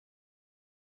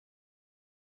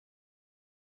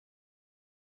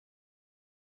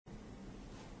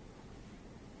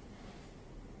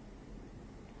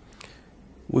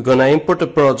We're going to import a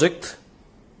project.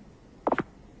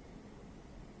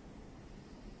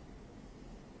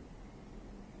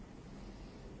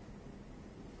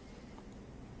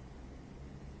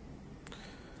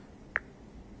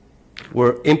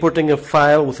 We're importing a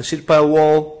file with a sheet pile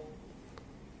wall,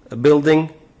 a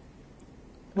building,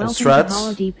 and struts.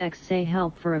 Welcome to HoloDeepEX. Say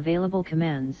help for available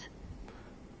commands.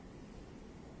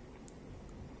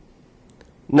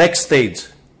 Next stage.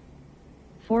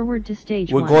 Forward to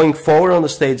stage We're 1. going forward on the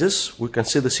stages. We can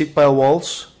see the sheet pile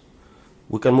walls.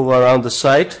 We can move around the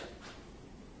site.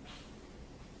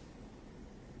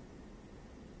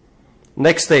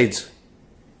 Next stage.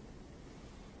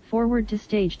 Forward to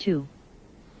stage 2.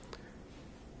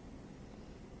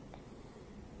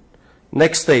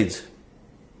 Next stage.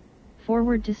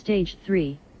 Forward to stage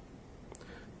 3.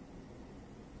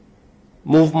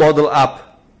 Move model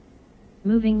up.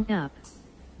 Moving up.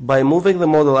 By moving the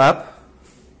model up,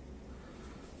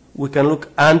 we can look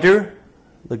under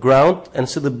the ground and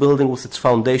see the building with its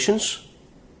foundations.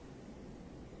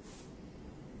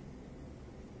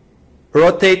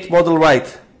 Rotate model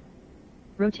right.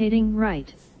 Rotating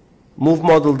right. Move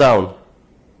model down.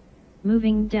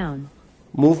 Moving down.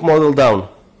 Move model down.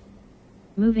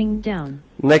 Moving down.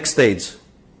 Next stage.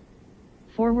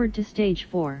 Forward to stage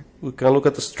 4. We can look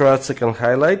at the struts I can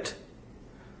highlight.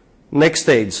 Next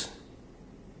stage.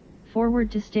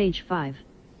 Forward to stage 5.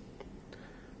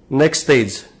 Next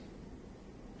stage.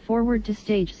 Forward to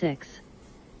stage 6.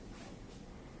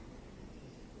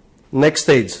 Next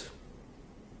stage.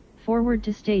 Forward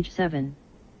to stage 7.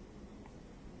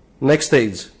 Next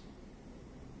stage.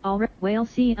 Whale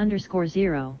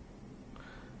C_0.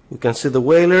 We can see the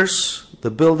walers,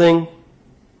 the building.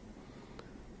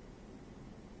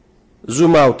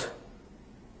 Zoom out.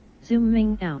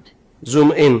 Zooming out.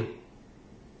 Zoom in.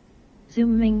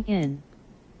 Zooming in.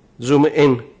 Zoom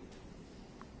in.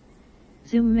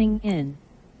 Zooming in.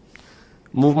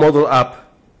 Move model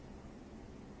up.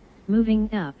 Moving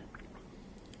up.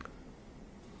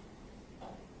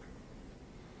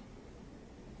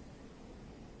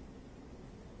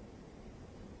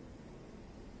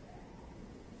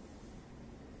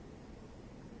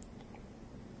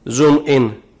 Zoom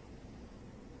in.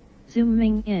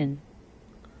 Zooming in.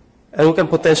 And we can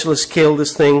potentially scale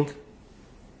this thing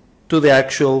to the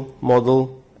actual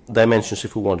model dimensions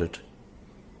if we wanted.